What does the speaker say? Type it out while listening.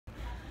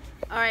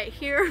Alright,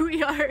 here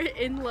we are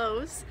in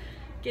Lowe's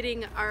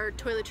getting our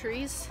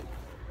toiletries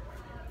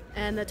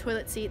and the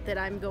toilet seat that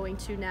I'm going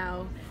to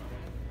now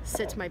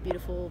sit my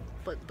beautiful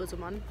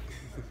bosom on.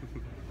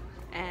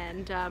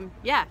 And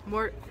yeah,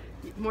 more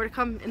to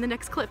come in the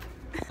next clip.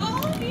 Oh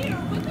dear,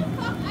 what the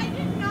fuck? I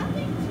did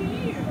nothing to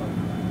you.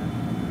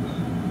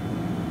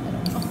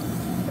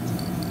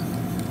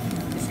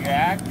 You're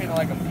acting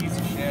like a piece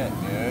of shit,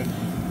 dude.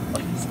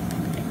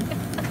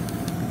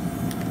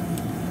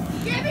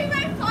 Give me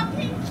my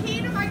fucking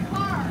key to my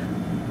car.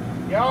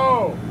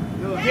 Yo,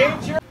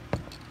 get your...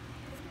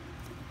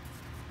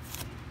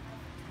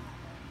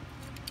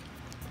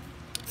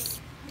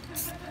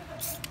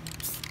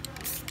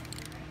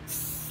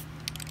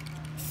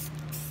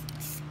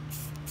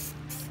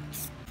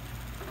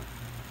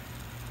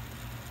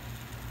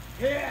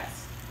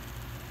 Yes!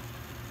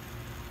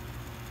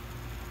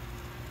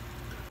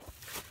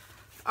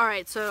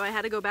 Alright, so I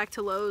had to go back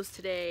to Lowe's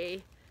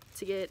today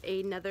to get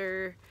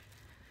another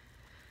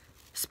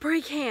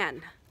spray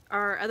can.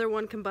 Our other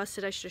one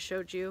combusted, I should have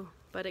showed you,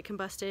 but it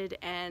combusted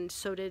and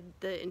so did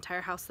the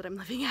entire house that I'm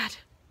living at.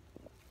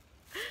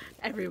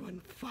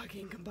 Everyone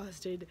fucking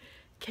combusted.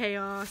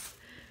 Chaos,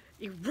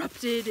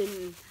 erupted,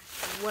 and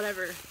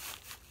whatever.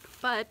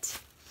 But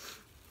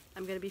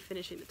I'm gonna be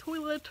finishing the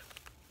toilet.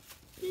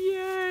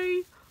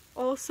 Yay!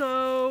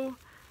 Also,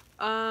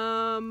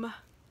 I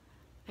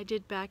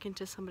did back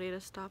into somebody at a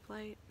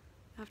stoplight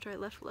after I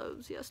left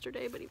Lowe's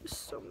yesterday, but he was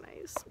so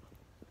nice.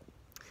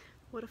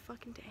 What a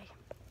fucking day.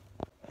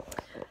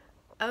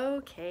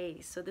 Okay,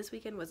 so this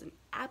weekend was an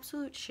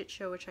absolute shit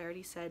show, which I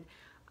already said.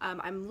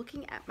 I'm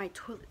looking at my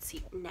toilet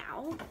seat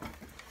now,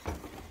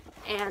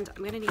 and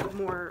I'm gonna need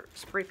more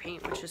spray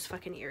paint, which is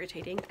fucking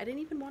irritating. I didn't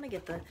even want to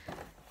get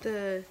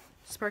the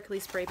sparkly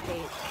spray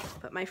paint,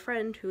 but my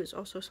friend, who is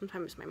also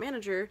sometimes my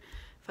manager,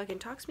 fucking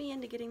talks me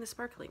into getting the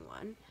sparkling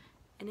one,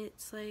 and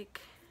it's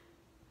like,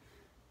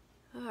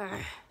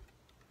 ugh,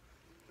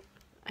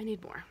 I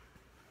need more.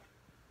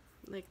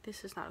 Like,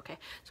 this is not okay.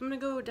 So I'm gonna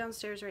go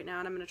downstairs right now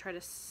and I'm gonna try to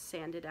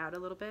sand it out a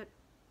little bit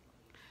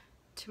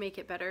to make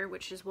it better,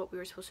 which is what we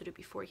were supposed to do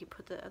before he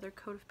put the other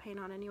coat of paint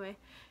on anyway.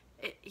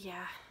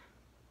 Yeah.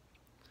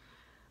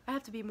 I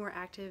have to be more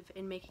active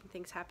in making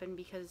things happen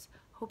because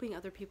hoping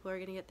other people are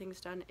gonna get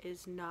things done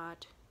is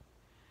not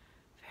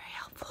very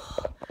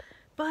helpful.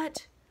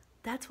 But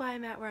that's why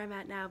I'm at where I'm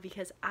at now,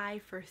 because I,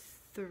 for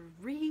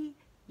 3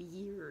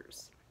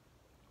 years,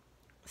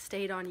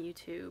 stayed on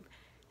YouTube,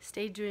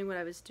 stayed doing what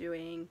I was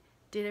doing,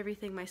 did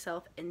everything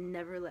myself, and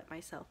never let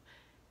myself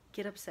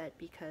get upset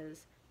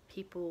because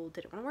people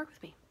didn't want to work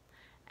with me.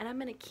 And I'm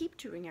gonna keep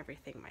doing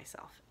everything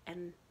myself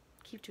and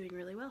keep doing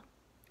really well.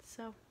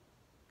 So,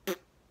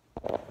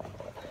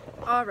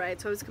 alright,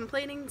 so I was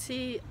complaining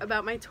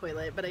about my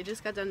toilet, but I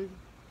just got done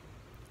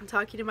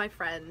talking to my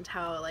friend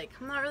how, like,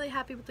 I'm not really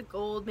happy with the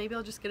gold, maybe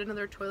I'll just get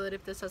another toilet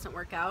if this doesn't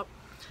work out.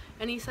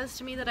 And he says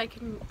to me that I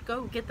can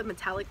go get the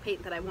metallic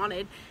paint that I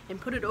wanted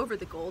and put it over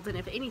the gold, and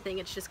if anything,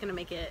 it's just gonna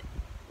make it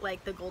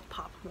like the gold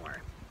pop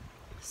more.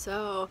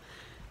 So,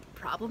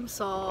 problem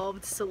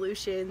solved,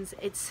 solutions.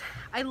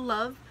 I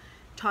love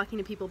talking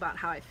to people about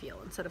how I feel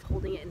instead of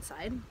holding it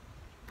inside,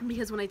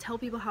 because when I tell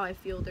people how I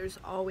feel, there's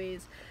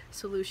always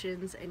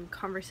solutions and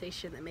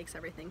conversation that makes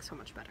everything so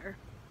much better.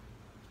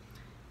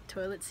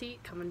 Toilet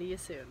seat coming to you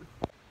soon.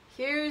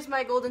 Here's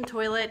my golden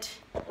toilet.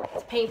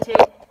 It's painted.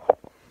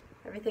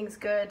 Everything's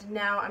good.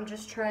 Now I'm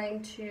just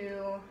trying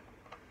to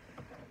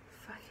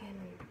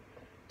fucking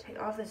take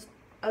off this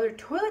other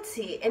toilet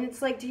seat. And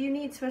it's like, do you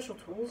need special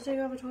tools to take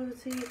off a toilet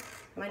seat?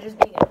 Am I just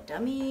being a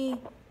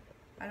dummy?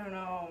 I don't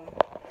know.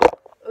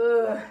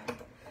 Ugh.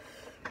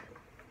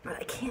 But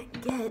I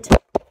can't get...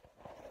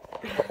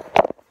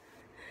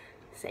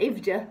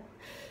 Saved ya.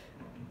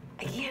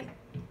 I can't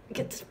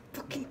get this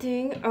fucking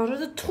thing out of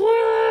the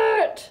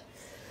toilet!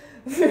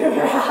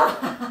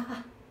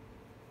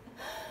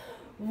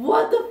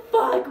 What the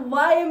fuck?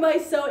 Why am I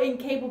so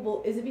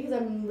incapable? Is it because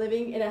I'm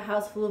living in a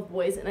house full of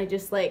boys and I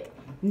just, like,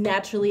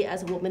 naturally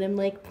as a woman am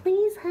like,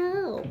 please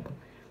help?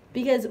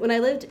 Because when I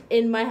lived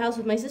in my house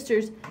with my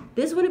sisters,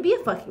 this wouldn't be a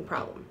fucking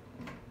problem.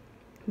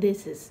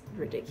 This is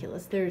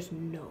ridiculous. There's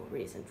no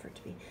reason for it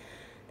to be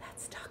that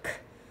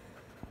stuck.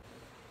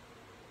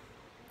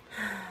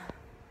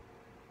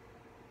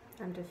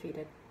 I'm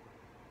defeated.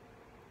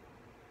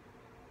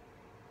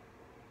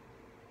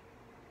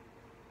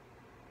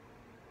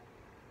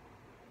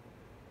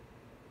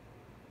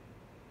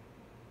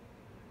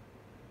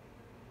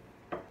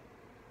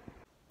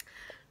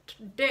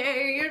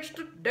 Today is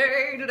the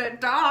day that I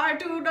die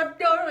to the...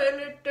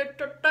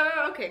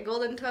 Okay,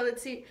 golden toilet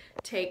seat,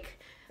 take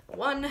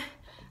 1.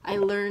 I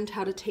learned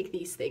how to take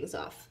these things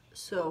off.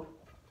 So,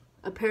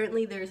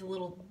 apparently there's a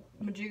little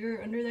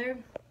majigger under there.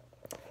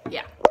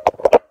 Yeah.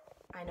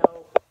 I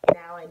know,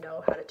 now I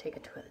know how to take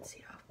a toilet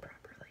seat off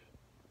properly.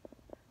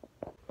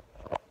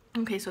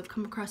 Okay, so I've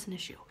come across an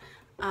issue.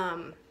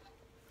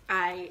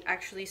 I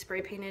actually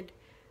spray painted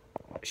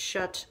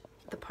shut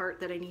the part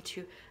that I need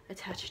to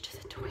attach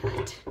to the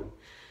toilet.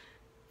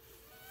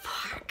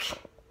 Fuck.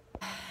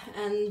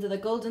 And the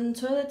golden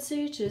toilet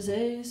seat is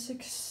a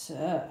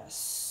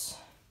success.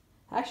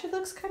 Actually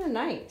looks kind of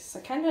nice.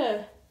 I kind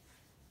of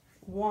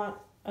want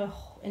a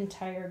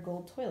entire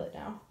gold toilet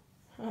now.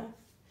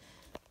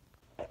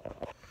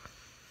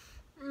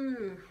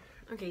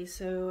 Okay,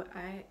 so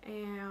I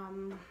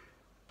am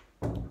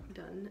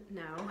done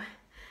now.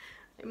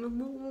 I'm a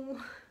little...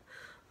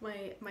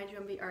 My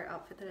Jumbie art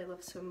outfit that I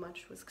love so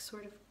much was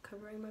sort of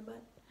covering my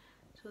butt,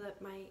 so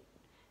that might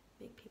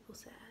make people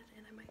sad,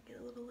 and I might get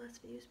a little less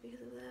views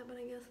because of that, but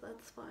I guess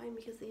that's fine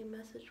because the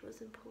message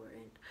was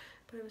important.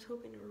 But I was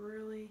hoping to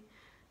really,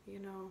 you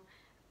know,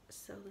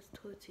 sell this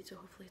toilet seat, so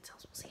hopefully it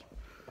sells. We'll see.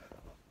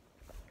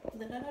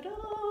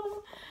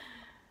 Da-da-da-da.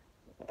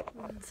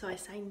 So I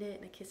signed it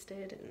and I kissed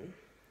it,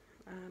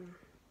 and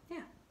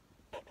yeah.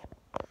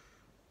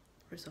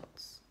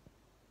 Results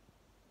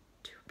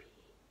to be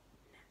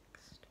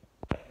next.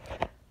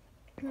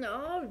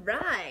 All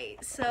right,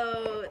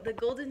 so the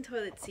golden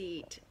toilet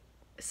seat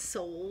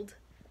sold,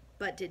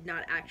 but did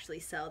not actually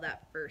sell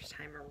that first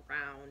time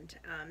around.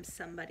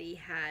 Somebody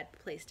had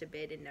placed a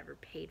bid and never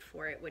paid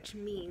for it, which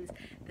means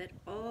that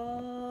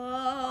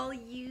all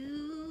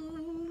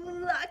you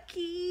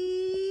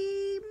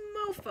lucky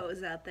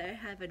mofos out there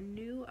have a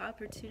new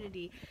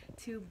opportunity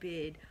to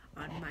bid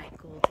on my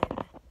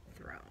golden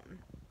throne.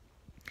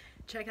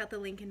 Check out the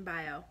link in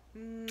bio.